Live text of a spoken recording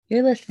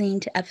You're listening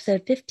to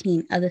episode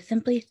 15 of the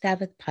Simply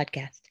Sabbath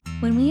podcast.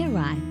 When we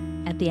arrive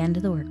at the end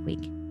of the work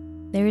week,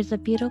 there is a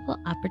beautiful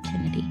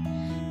opportunity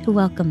to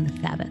welcome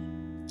the Sabbath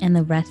and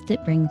the rest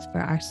it brings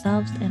for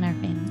ourselves and our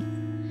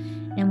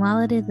families. And while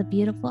it is a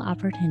beautiful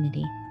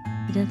opportunity,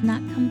 it does not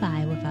come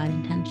by without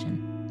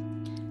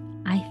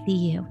intention. I see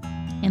you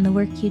and the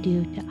work you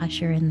do to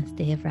usher in this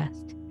day of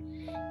rest.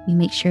 You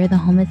make sure the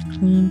home is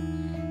clean,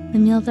 the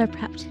meals are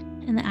prepped,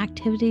 and the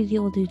activities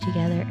you will do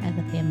together as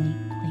a family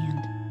planned.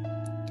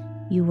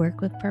 You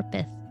work with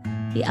purpose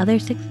the other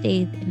 6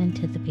 days in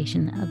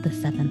anticipation of the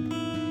 7th.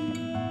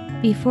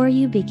 Before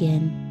you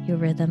begin your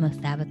rhythm of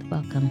Sabbath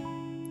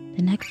welcome,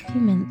 the next few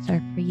minutes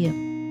are for you.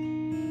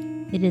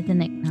 It is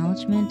an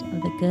acknowledgement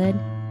of the good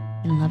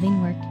and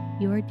loving work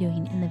you are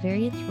doing in the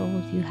various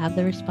roles you have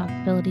the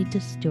responsibility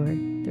to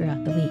steward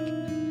throughout the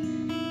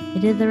week.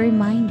 It is a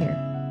reminder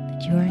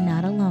that you are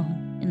not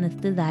alone in this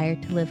desire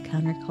to live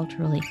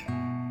counterculturally,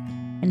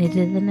 and it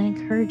is an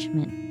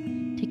encouragement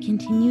to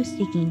continue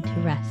seeking to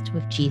rest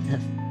with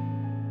Jesus.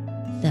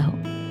 So,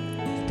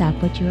 stop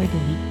what you are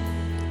doing,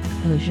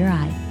 close your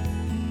eyes,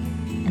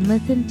 and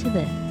listen to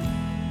this,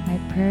 my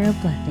prayer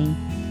of blessing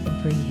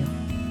over you.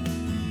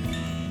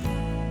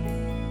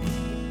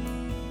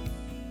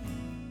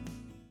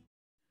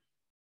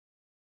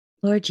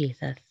 Lord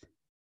Jesus,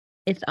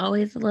 it's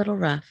always a little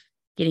rough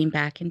getting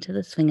back into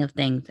the swing of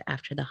things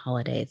after the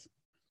holidays.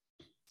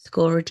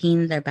 School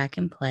routines are back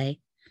in play,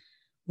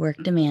 work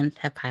demands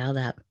have piled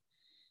up,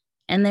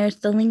 and there's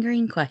the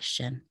lingering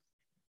question,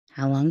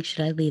 how long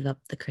should I leave up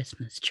the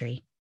Christmas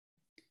tree?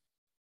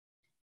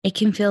 It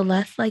can feel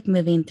less like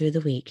moving through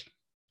the week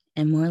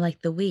and more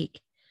like the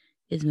week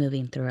is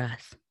moving through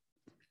us.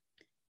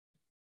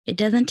 It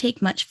doesn't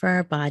take much for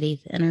our bodies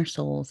and our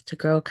souls to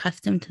grow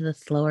accustomed to the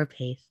slower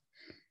pace,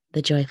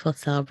 the joyful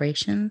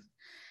celebrations,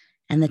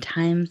 and the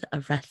times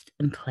of rest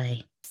and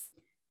play.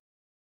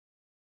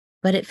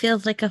 But it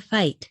feels like a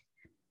fight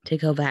to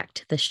go back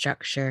to the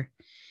structure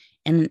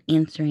and an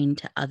answering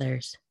to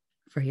others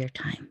for your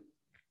time.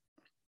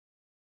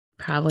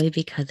 Probably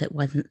because it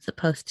wasn't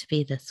supposed to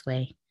be this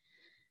way.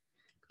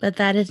 But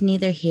that is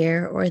neither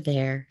here or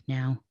there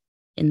now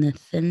in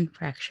this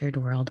sin-fractured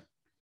world.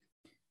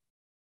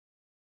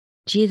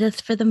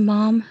 Jesus, for the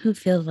mom who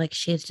feels like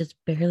she is just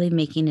barely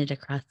making it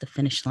across the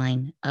finish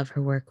line of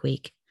her work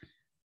week,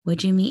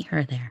 would you meet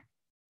her there?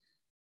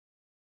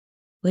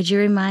 Would you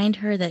remind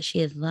her that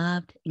she is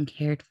loved and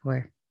cared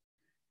for?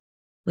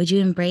 Would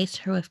you embrace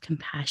her with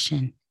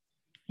compassion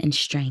and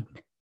strength?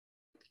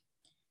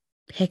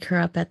 Pick her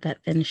up at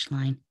that finish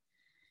line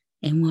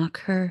and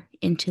walk her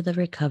into the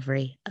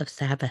recovery of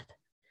Sabbath.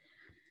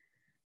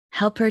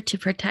 Help her to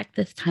protect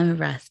this time of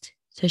rest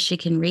so she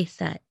can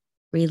reset,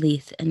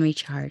 release, and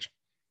recharge,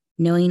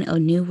 knowing a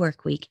new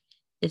work week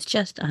is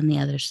just on the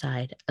other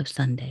side of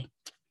Sunday.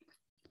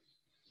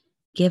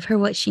 Give her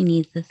what she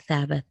needs this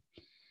Sabbath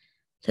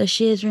so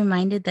she is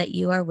reminded that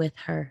you are with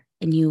her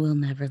and you will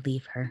never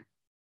leave her.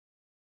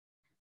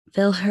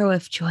 Fill her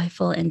with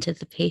joyful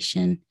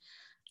anticipation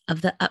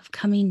of the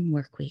upcoming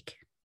work week.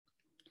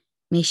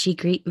 May she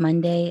greet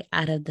Monday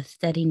out of the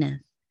steadiness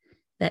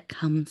that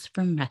comes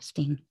from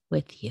resting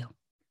with you.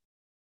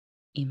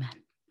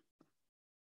 Amen.